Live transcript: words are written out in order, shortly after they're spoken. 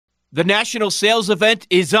The national sales event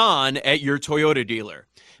is on at your Toyota dealer,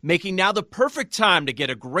 making now the perfect time to get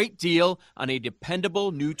a great deal on a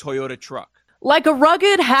dependable new Toyota truck. Like a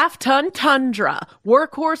rugged half-ton Tundra,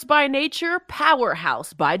 workhorse by nature,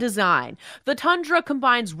 powerhouse by design. The Tundra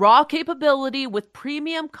combines raw capability with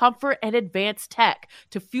premium comfort and advanced tech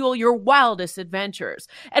to fuel your wildest adventures.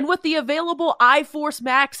 And with the available iForce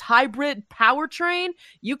Max hybrid powertrain,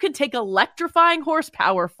 you can take electrifying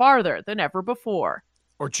horsepower farther than ever before.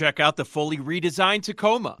 Or check out the fully redesigned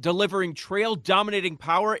Tacoma, delivering trail-dominating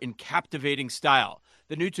power in captivating style.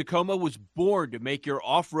 The new Tacoma was born to make your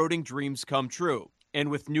off-roading dreams come true.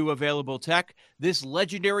 And with new available tech, this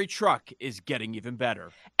legendary truck is getting even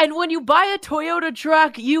better. And when you buy a Toyota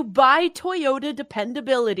truck, you buy Toyota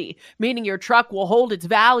dependability, meaning your truck will hold its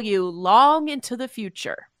value long into the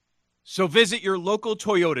future. So visit your local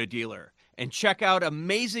Toyota dealer and check out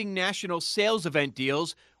amazing national sales event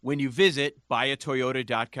deals when you visit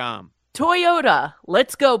buyatoyota.com. Toyota,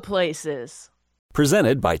 let's go places.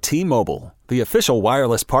 Presented by T-Mobile, the official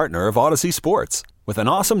wireless partner of Odyssey Sports. With an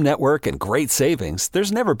awesome network and great savings,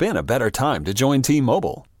 there's never been a better time to join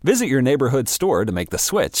T-Mobile. Visit your neighborhood store to make the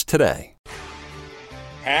switch today.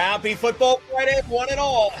 Happy Football Friday, one and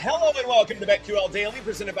all. Hello and welcome to BetQL Daily,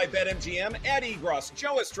 presented by BetMGM. Ed Egros,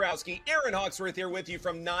 Joe Ostrowski, Aaron Hawksworth here with you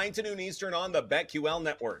from 9 to noon Eastern on the BetQL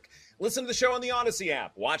Network. Listen to the show on the Odyssey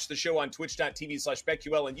app. Watch the show on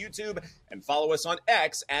twitch.tv/BetQL and YouTube. And follow us on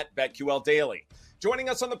X at BetQL Daily. Joining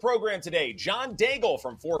us on the program today, John Daigle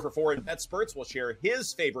from 4 for 4 and BetSperts will share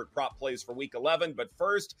his favorite prop plays for Week 11. But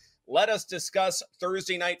first, let us discuss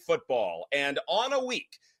Thursday Night Football. And on a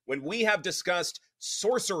week when we have discussed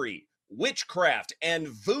sorcery, witchcraft, and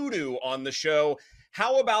voodoo on the show,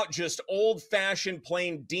 how about just old-fashioned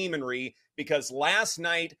plain demonry? Because last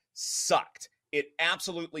night sucked. It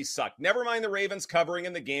absolutely sucked. Never mind the Ravens covering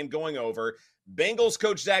and the game going over. Bengals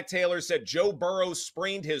coach Zach Taylor said Joe Burrow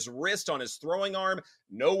sprained his wrist on his throwing arm.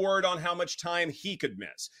 No word on how much time he could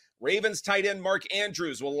miss. Ravens tight end Mark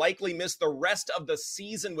Andrews will likely miss the rest of the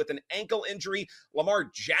season with an ankle injury.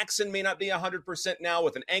 Lamar Jackson may not be 100% now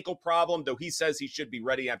with an ankle problem, though he says he should be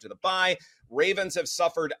ready after the bye. Ravens have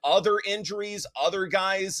suffered other injuries, other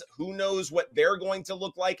guys, who knows what they're going to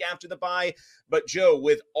look like after the bye. But Joe,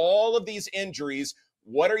 with all of these injuries,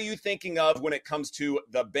 what are you thinking of when it comes to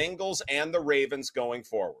the Bengals and the Ravens going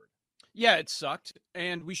forward? Yeah, it sucked,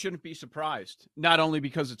 and we shouldn't be surprised. Not only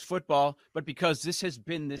because it's football, but because this has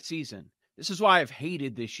been the season. This is why I've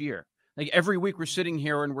hated this year. Like every week we're sitting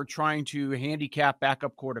here and we're trying to handicap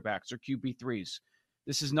backup quarterbacks or QB3s.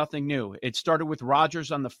 This is nothing new. It started with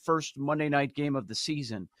Rodgers on the first Monday night game of the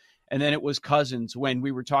season. And then it was Cousins when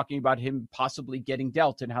we were talking about him possibly getting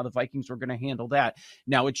dealt and how the Vikings were going to handle that.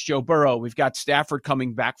 Now it's Joe Burrow. We've got Stafford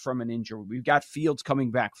coming back from an injury. We've got Fields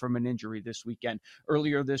coming back from an injury this weekend.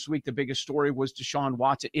 Earlier this week, the biggest story was Deshaun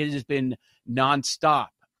Watson. It has been nonstop.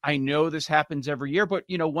 I know this happens every year, but,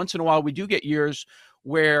 once in a while we do get years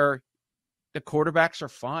where the quarterbacks are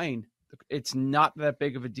fine. It's not that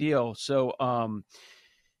big of a deal. So,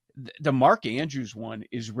 the Mark Andrews one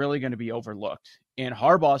is really going to be overlooked. And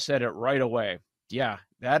Harbaugh said it right away. Yeah,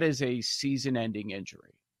 that is a season-ending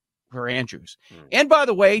injury for Andrews. And by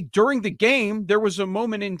the way, during the game, there was a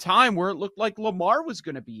moment in time where it looked like Lamar was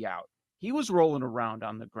going to be out. He was rolling around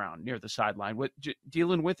on the ground near the sideline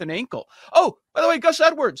dealing with an ankle. Oh, by the way, Gus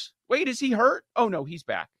Edwards. Wait, is he hurt? Oh, no, he's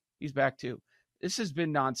back. He's back too. This has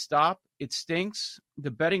been nonstop. It stinks.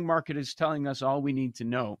 The betting market is telling us all we need to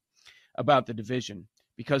know about the division,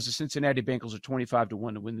 because the Cincinnati Bengals are 25-1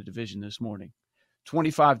 to win the division this morning.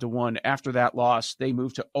 25-1. After that loss, they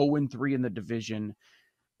moved to 0-3 in the division.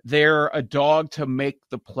 They're a dog to make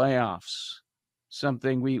the playoffs,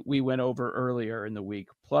 something we went over earlier in the week.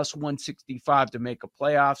 Plus 165 to make the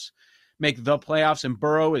playoffs. And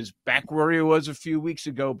Burrow is back where he was a few weeks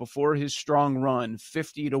ago before his strong run,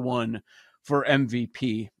 50-1 for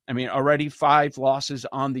MVP. I mean, already 5 losses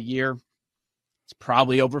on the year. It's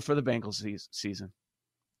probably over for the Bengals season.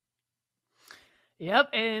 Yep,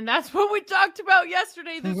 and that's what we talked about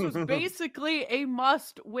yesterday. This was basically a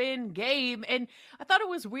must-win game, and I thought it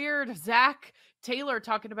was weird, Zach Taylor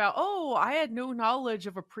talking about, I had no knowledge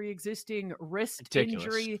of a pre-existing wrist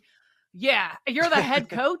injury. Yeah, you're the head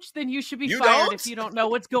coach, then you should be fired if you don't know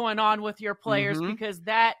what's going on with your players, because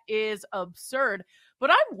that is absurd.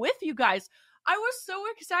 But I'm with you guys. I was so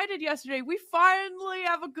excited yesterday. We finally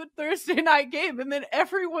have a good Thursday night game, and then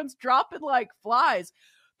everyone's dropping like flies.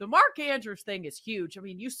 The Mark Andrews thing is huge. I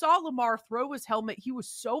mean, you saw Lamar throw his helmet. He was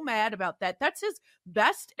so mad about that. That's his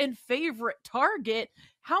best and favorite target.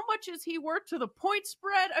 How much is he worth to the point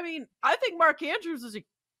spread? I mean, I think Mark Andrews is a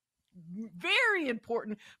very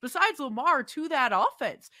important besides Lamar to that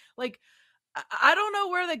offense. Like, I don't know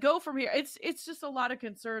where they go from here. It's just a lot of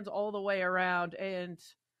concerns all the way around, and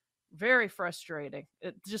very frustrating.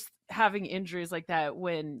 Just having injuries like that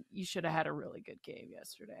when you should have had a really good game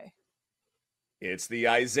yesterday. It's the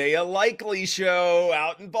Isaiah Likely show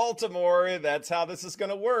out in Baltimore. That's how this is going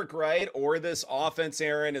to work, right? Or this offense,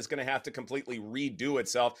 Aaron, is going to have to completely redo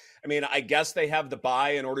itself. I mean, I guess they have the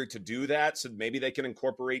bye in order to do that, so maybe they can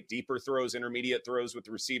incorporate deeper throws, intermediate throws with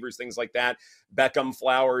the receivers, things like that. Beckham,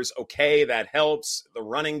 Flowers, okay, that helps. The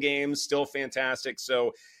running game, still fantastic.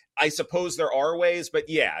 So I suppose there are ways, but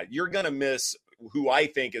yeah, you're going to miss who I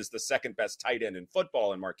think is the second best tight end in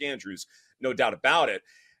football, and Mark Andrews, no doubt about it.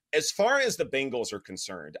 As far as the Bengals are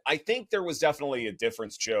concerned, I think there was definitely a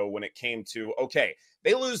difference, Joe, when it came to, okay,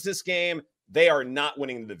 they lose this game, they are not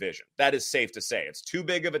winning the division. That is safe to say. It's too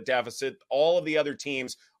big of a deficit. All of the other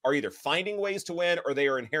teams are either finding ways to win or they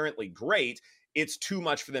are inherently great. It's too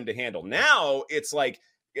much for them to handle. Now it's like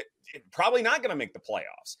probably not going to make the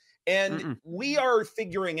playoffs. And we are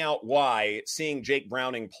figuring out why, seeing Jake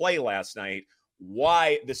Browning play last night,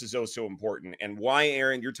 why this is so important, and why,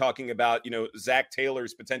 Aaron, you're talking about, Zach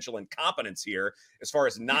Taylor's potential incompetence here as far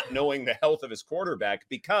as not knowing the health of his quarterback,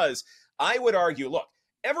 because I would argue, look,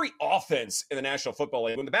 every offense in the National Football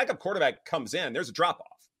League, when the backup quarterback comes in, there's a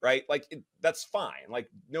drop-off, right? Like, that's fine. Like,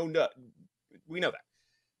 no, we know that.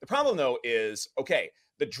 The problem, though, is, okay,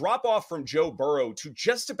 the drop-off from Joe Burrow to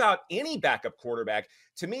just about any backup quarterback,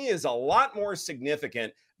 to me, is a lot more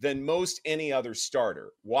significant than most any other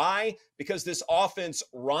starter. Why? Because this offense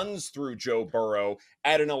runs through Joe Burrow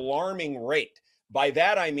at an alarming rate. By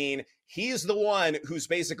that, I mean, he's the one who's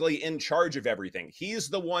basically in charge of everything. He's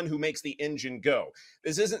the one who makes the engine go.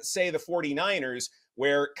 This isn't, say, the 49ers,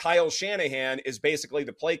 where Kyle Shanahan is basically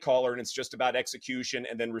the play caller and it's just about execution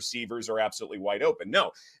and then receivers are absolutely wide open. No,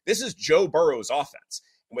 this is Joe Burrow's offense.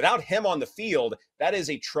 Without him on the field, that is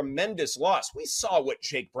a tremendous loss. We saw what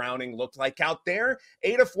Jake Browning looked like out there.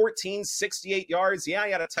 8 of 14, 68 yards. Yeah,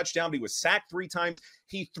 he had a touchdown, but he was sacked 3 times.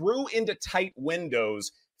 He threw into tight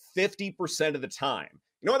windows 50% of the time.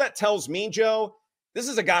 You know what that tells me, Joe? This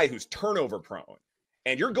is a guy who's turnover prone.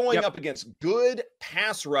 And you're going up against good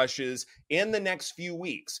pass rushes in the next few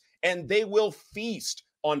weeks, and they will feast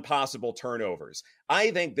on possible turnovers.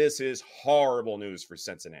 I think this is horrible news for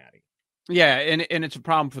Cincinnati. Yeah, and it's a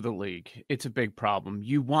problem for the league. It's a big problem.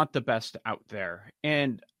 You want the best out there.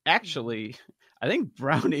 And actually, I think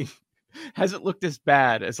Browning hasn't looked as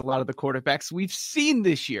bad as a lot of the quarterbacks we've seen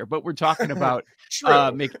this year, but we're talking about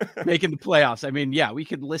making the playoffs. I mean, yeah, we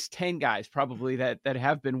could list 10 guys probably that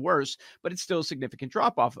have been worse, but it's still a significant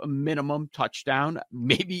drop-off, a minimum touchdown,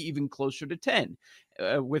 maybe even closer to 10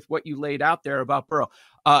 with what you laid out there about Burrow.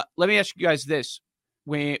 Let me ask you guys this.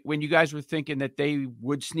 When you guys were thinking that they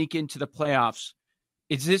would sneak into the playoffs,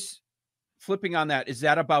 is this flipping on that? Is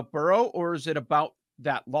that about Burrow or is it about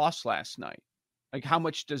that loss last night? Like, how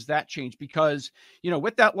much does that change? Because,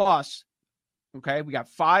 with that loss, okay, we got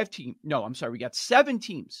 7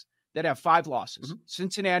 teams that have 5 losses. Mm-hmm.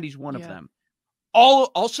 Cincinnati's one of them.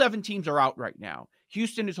 All 7 teams are out right now.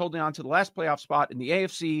 Houston is holding on to the last playoff spot in the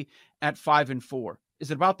AFC at 5-4. Is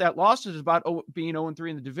it about that loss? Is it about being 0-3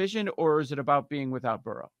 in the division, or is it about being without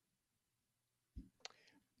Burrow?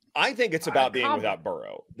 I think it's about being without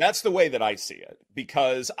Burrow. That's the way that I see it,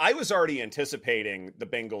 because I was already anticipating the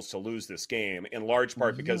Bengals to lose this game in large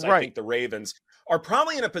part because I think the Ravens are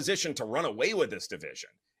probably in a position to run away with this division.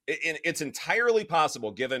 It's entirely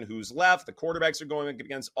possible given who's left, the quarterbacks are going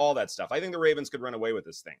against, all that stuff. I think the Ravens could run away with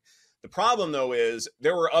this thing. The problem, though, is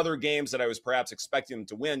there were other games that I was perhaps expecting them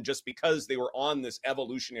to win just because they were on this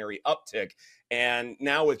evolutionary uptick. And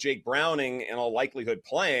now with Jake Browning in all likelihood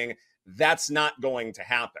playing, that's not going to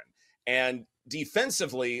happen. And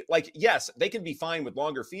defensively, yes, they can be fine with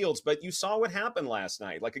longer fields, but you saw what happened last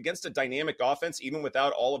night. Like, against a dynamic offense, even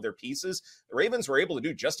without all of their pieces, the Ravens were able to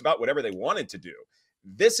do just about whatever they wanted to do.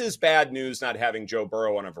 This is bad news not having Joe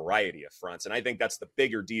Burrow on a variety of fronts, and I think that's the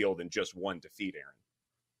bigger deal than just one defeat, Aaron.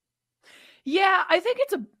 Yeah, I think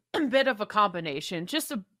it's a bit of a combination.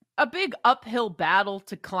 Just a big uphill battle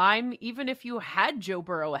to climb, even if you had Joe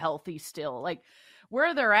Burrow healthy still. Like,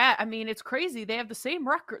 where they're at, I mean, it's crazy. They have the same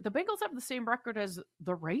record. The Bengals have the same record as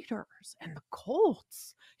the Raiders and the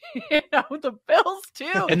Colts. The Bills,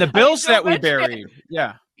 too. And the Bills that we buried.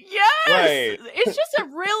 Yeah. Yes. Right. It's just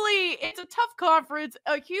it's a tough conference,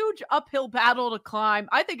 a huge uphill battle to climb.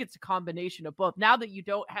 I think it's a combination of both. Now that you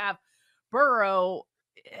don't have Burrow,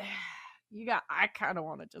 I kind of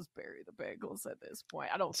want to just bury the Bengals at this point.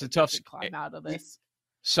 I don't think they can climb out of this.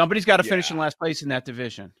 Somebody's got to finish in last place in that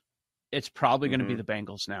division. It's probably going to be the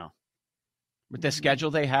Bengals now. with the schedule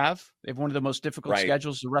they have one of the most difficult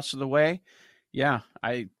schedules the rest of the way. Yeah,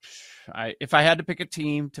 I if I had to pick a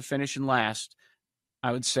team to finish in last,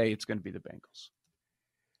 I would say it's going to be the Bengals.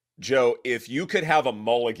 Joe, if you could have a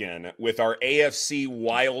mulligan with our AFC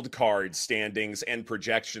wild card standings and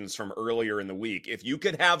projections from earlier in the week, if you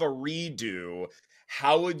could have a redo,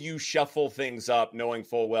 how would you shuffle things up, knowing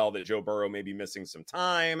full well that Joe Burrow may be missing some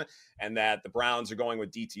time and that the Browns are going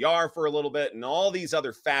with DTR for a little bit and all these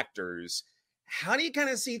other factors? How do you kind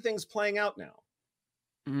of see things playing out now?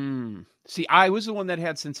 See, I was the one that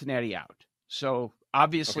had Cincinnati out. So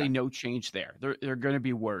obviously no change there. They're going to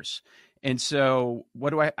be worse. And so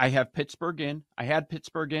what do I have Pittsburgh in. I had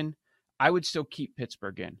Pittsburgh in. I would still keep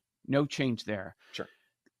Pittsburgh in. No change there. Sure.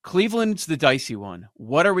 Cleveland's the dicey one.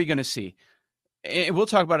 What are we going to see? And we'll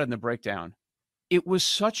talk about it in the breakdown. It was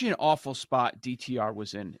such an awful spot DTR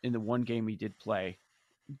was in the one game he did play.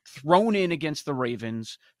 Thrown in against the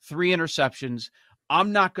Ravens, 3 interceptions.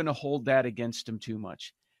 I'm not going to hold that against him too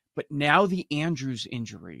much. But now the Andrews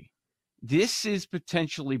injury. This is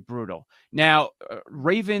potentially brutal. Now,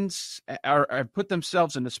 Ravens have put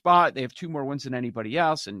themselves in the spot. They have 2 more wins than anybody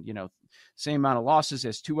else. And, same amount of losses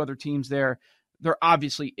as 2 other teams there. They're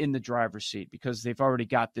obviously in the driver's seat because they've already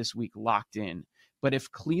got this week locked in. But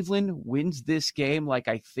if Cleveland wins this game like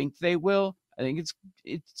I think they will, I think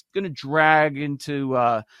it's going to drag into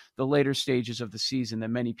the later stages of the season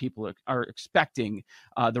than many people are expecting.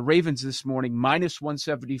 The Ravens this morning,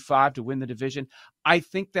 -175 to win the division. I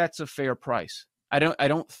think that's a fair price. I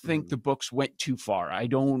don't think the books went too far. I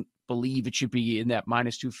don't believe it should be in that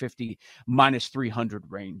 -250, -300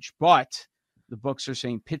 range. But the books are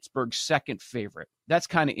saying Pittsburgh's second favorite. That's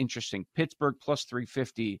kind of interesting. Pittsburgh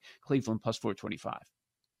 +350, Cleveland +425.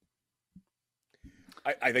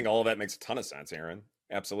 I think all of that makes a ton of sense, Aaron.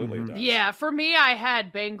 Absolutely it does. Yeah, for me, I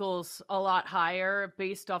had Bengals a lot higher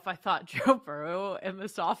based off I thought Joe Burrow and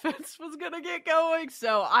this offense was going to get going.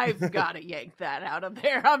 So I've got to yank that out of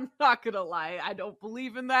there. I'm not going to lie. I don't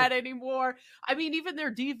believe in that anymore. I mean, even their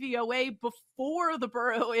DVOA before the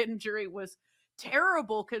Burrow injury was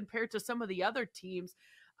terrible compared to some of the other teams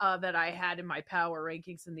that I had in my power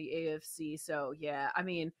rankings in the AFC. So, yeah, I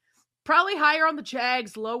mean, probably higher on the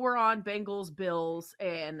Jags, lower on Bengals, Bills,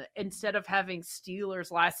 and instead of having Steelers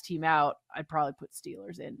last team out, I'd probably put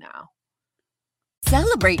Steelers in now.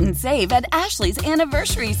 Celebrate and save at Ashley's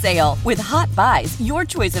Anniversary Sale. With Hot Buys, your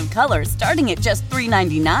choice of colors starting at just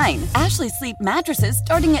 $3.99. Ashley Sleep mattresses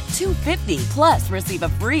starting at $2.50. Plus, receive a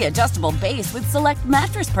free adjustable base with select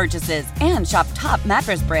mattress purchases. And shop top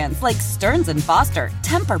mattress brands like Stearns & Foster,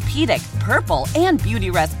 Tempur-Pedic, Purple, and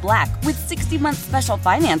Beautyrest Black with 60-month special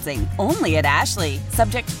financing. Only at Ashley.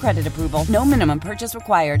 Subject to credit approval. No minimum purchase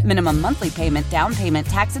required. Minimum monthly payment, down payment,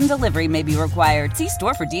 tax, and delivery may be required. See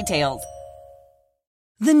store for details.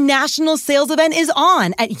 The national sales event is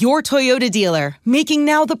on at your Toyota dealer, making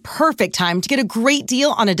now the perfect time to get a great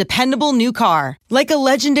deal on a dependable new car. Like a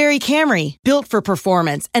legendary Camry, built for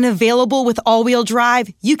performance and available with all-wheel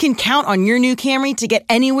drive, you can count on your new Camry to get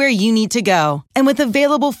anywhere you need to go. And with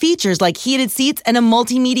available features like heated seats and a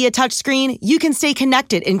multimedia touchscreen, you can stay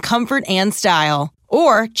connected in comfort and style.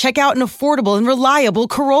 Or check out an affordable and reliable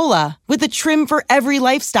Corolla with a trim for every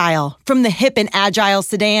lifestyle, from the hip and agile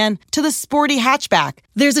sedan to the sporty hatchback.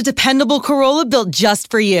 There's a dependable Corolla built just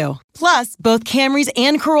for you. Plus, both Camrys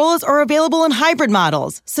and Corollas are available in hybrid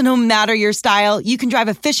models, so no matter your style, you can drive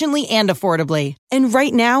efficiently and affordably. And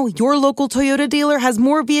right now, your local Toyota dealer has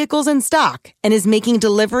more vehicles in stock and is making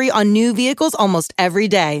delivery on new vehicles almost every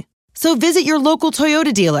day. So visit your local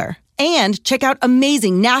Toyota dealer. And check out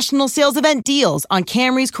amazing national sales event deals on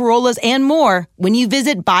Camrys, Corollas, and more when you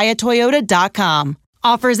visit buyatoyota.com.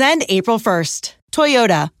 Offers end April 1st.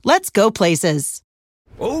 Toyota, let's go places.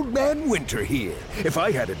 Old Man Winter here. If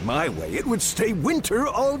I had it my way, it would stay winter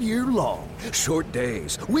all year long. Short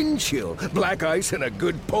days, wind chill, black ice, and a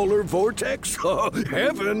good polar vortex. Oh,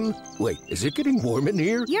 heaven. Wait, is it getting warm in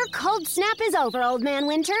here? Your cold snap is over, Old Man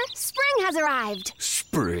Winter. Spring has arrived.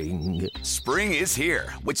 Spring. Spring is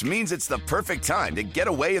here, which means it's the perfect time to get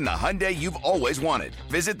away in the Hyundai you've always wanted.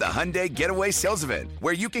 Visit the Hyundai Getaway Sales Event,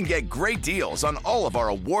 where you can get great deals on all of our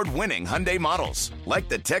award-winning Hyundai models, like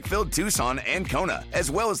the tech-filled Tucson and Kona,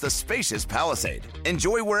 as well as the spacious Palisade.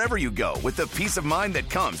 Enjoy wherever you go with the peace of mind that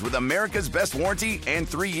comes with America's best warranty and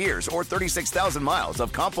 3 years or 36,000 miles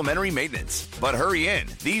of complimentary maintenance. But hurry in,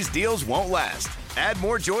 these deals won't last. Add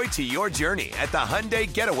more joy to your journey at the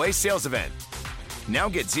Hyundai Getaway Sales Event. Now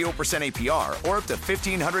get 0% APR or up to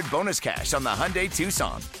 $1,500 bonus cash on the Hyundai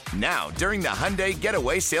Tucson. Now, during the Hyundai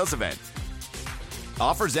Getaway Sales Event.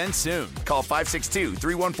 Offers end soon. Call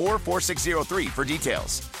 562-314-4603 for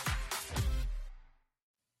details.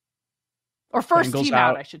 Or first Bengals team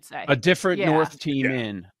out, I should say. A different Yeah. North team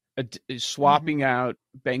in. Swapping out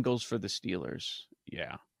Bengals for the Steelers.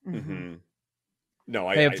 Yeah. Mm-hmm. No,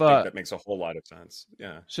 I think that makes a whole lot of sense.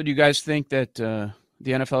 Yeah. So do you guys think that the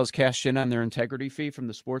NFL has cashed in on their integrity fee from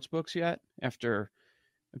the sports books yet? After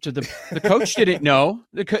the coach didn't know.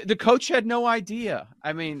 The coach had no idea.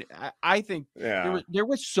 I mean, I think there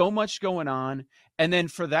was so much going on. And then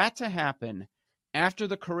for that to happen after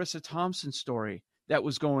the Carissa Thompson story that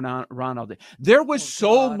was going on around all day, there was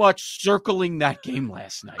so much circling that game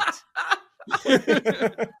last night.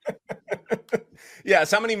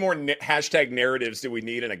 Yes, how many more hashtag narratives do we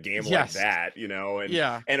need in a game like that, you know? And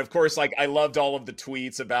and of course, like, I loved all of the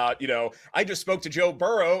tweets about, you know, I just spoke to Joe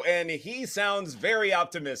Burrow and he sounds very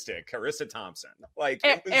optimistic. Carissa Thompson. Like,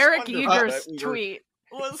 Eric Eager's tweet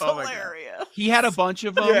was hilarious. He had a bunch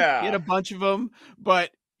of them. He had a bunch of them,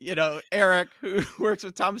 but you know, Eric, who works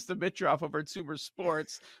with Thomas Dimitroff over at Sumer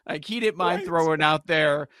Sports, like, he didn't mind throwing out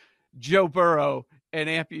there Joe Burrow and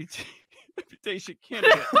amputation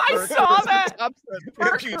candidate. I saw that.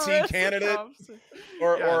 Amputee candidate.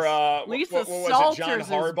 Or Lisa what was it? John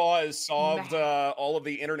Harbaugh has solved all of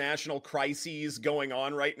the international crises going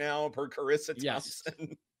on right now per Carissa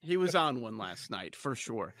Thompson. He was on one last night for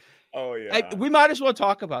sure. Oh, yeah. We might as well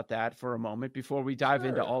talk about that for a moment before we dive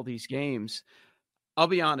into all these games. I'll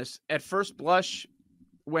be honest. At first blush,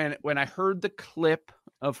 when I heard the clip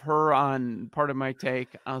of her on Part of My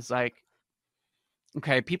Take, I was like,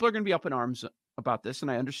 okay, people are going to be up in arms about this, and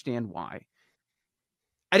I understand why.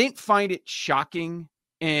 I didn't find it shocking.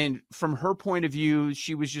 And from her point of view,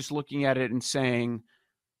 she was just looking at it and saying,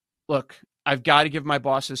 look, I've got to give my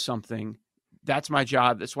bosses something. That's my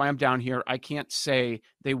job. That's why I'm down here. I can't say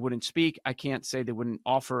they wouldn't speak. I can't say they wouldn't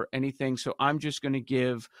offer anything. So I'm just going to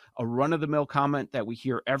give a run-of-the-mill comment that we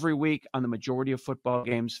hear every week on the majority of football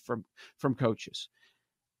games from coaches.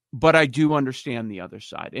 But I do understand the other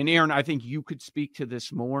side. And Aaron, I think you could speak to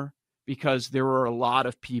this more because there were a lot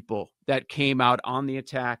of people that came out on the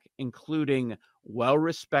attack, including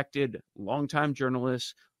well-respected longtime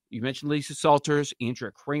journalists. You mentioned Lisa Salters,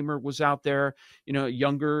 Andrea Kramer was out there, you know, a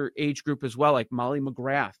younger age group as well, like Molly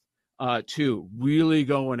McGrath, too, really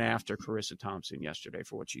going after Carissa Thompson yesterday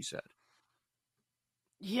for what she said.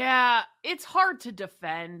 Yeah, it's hard to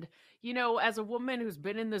defend. You know, as a woman who's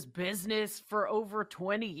been in this business for over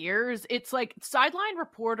 20 years, it's like sideline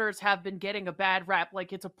reporters have been getting a bad rap.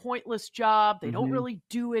 Like, it's a pointless job. They don't really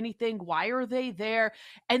do anything. Why are they there?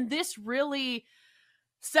 And this really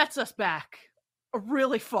sets us back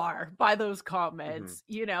really far by those comments,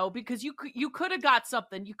 you know, because you could have got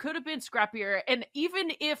something. You could have been scrappier. And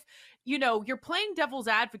even if, you know, you're playing devil's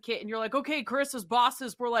advocate and you're like, okay, Carissa's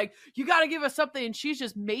bosses were like, you got to give us something. And she's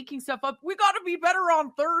just making stuff up. We got to be better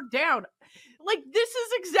on third down. Like, this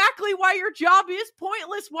is exactly why your job is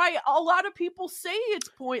pointless. Why a lot of people say it's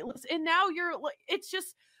pointless. And now you're like, it's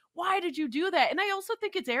just, why did you do that? And I also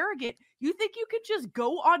think it's arrogant. You think you could just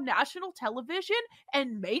go on national television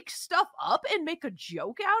and make stuff up and make a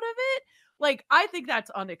joke out of it? Like, I think that's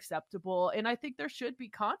unacceptable. And I think there should be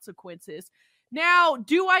consequences. Now,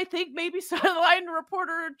 do I think maybe sideline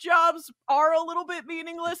reporter jobs are a little bit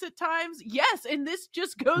meaningless at times? Yes. And this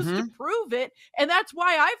just goes to prove it. And that's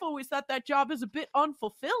why I've always thought that job is a bit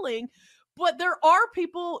unfulfilling. But there are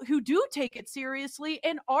people who do take it seriously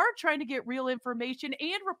and are trying to get real information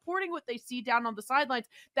and reporting what they see down on the sidelines.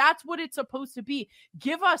 That's what it's supposed to be.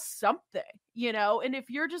 Give us something, you know? And if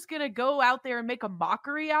you're just going to go out there and make a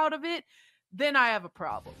mockery out of it, then I have a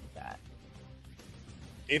problem with that.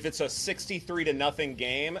 If it's a 63-0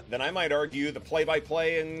 game, then I might argue the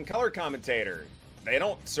play-by-play and color commentator, they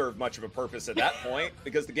don't serve much of a purpose at that point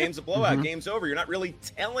because the game's a blowout. Game's over. You're not really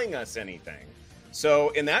telling us anything. So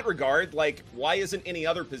in that regard, like, why isn't any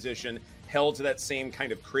other position held to that same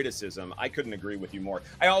kind of criticism? I couldn't agree with you more.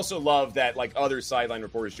 I also love that, like other sideline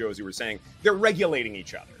reporters, Joe, as you were saying, they're regulating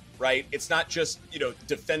each other, right? It's not just, you know,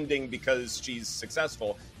 defending because she's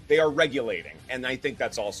successful. They are regulating, and I think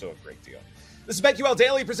that's also a great deal. This is BetQL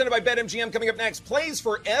Daily, presented by BetMGM. Coming up next, plays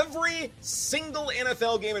for every single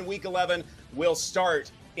NFL game in Week 11 will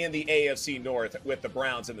start in the AFC North with the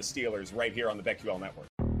Browns and the Steelers right here on the BetQL Network.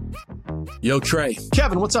 Yo, Trey.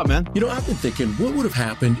 Kevin, what's up, man? You know, I've been thinking, what would have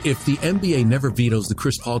happened if the NBA never vetoes the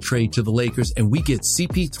Chris Paul trade to the Lakers and we get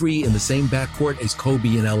CP3 in the same backcourt as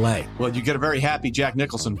Kobe in LA? Well, you get a very happy Jack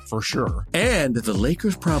Nicholson, for sure. And the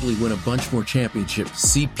Lakers probably win a bunch more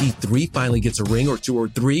championships. CP3 finally gets a ring or two or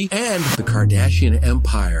three, and the Kardashian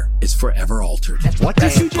empire is forever altered. What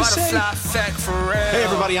did you just say? Hey,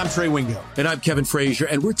 everybody, I'm Trey Wingo. And I'm Kevin Frazier,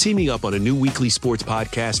 and we're teaming up on a new weekly sports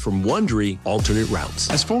podcast from Wondery, Alternate Routes.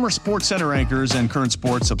 As former SportsCenter weather anchors and current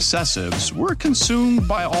sports obsessives, we're consumed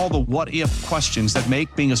by all the what-if questions that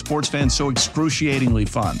make being a sports fan so excruciatingly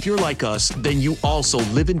fun. If you're like us, then you also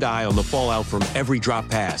live and die on the fallout from every drop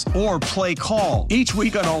pass. Or play call. Each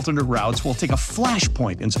week on Alternate Routes, we'll take a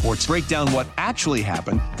flashpoint in sports, break down what actually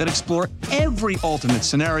happened, then explore every alternate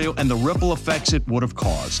scenario and the ripple effects it would have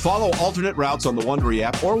caused. Follow Alternate Routes on the Wondery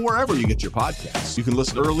app or wherever you get your podcasts. You can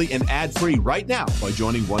listen early and ad-free right now by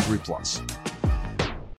joining Wondery Plus.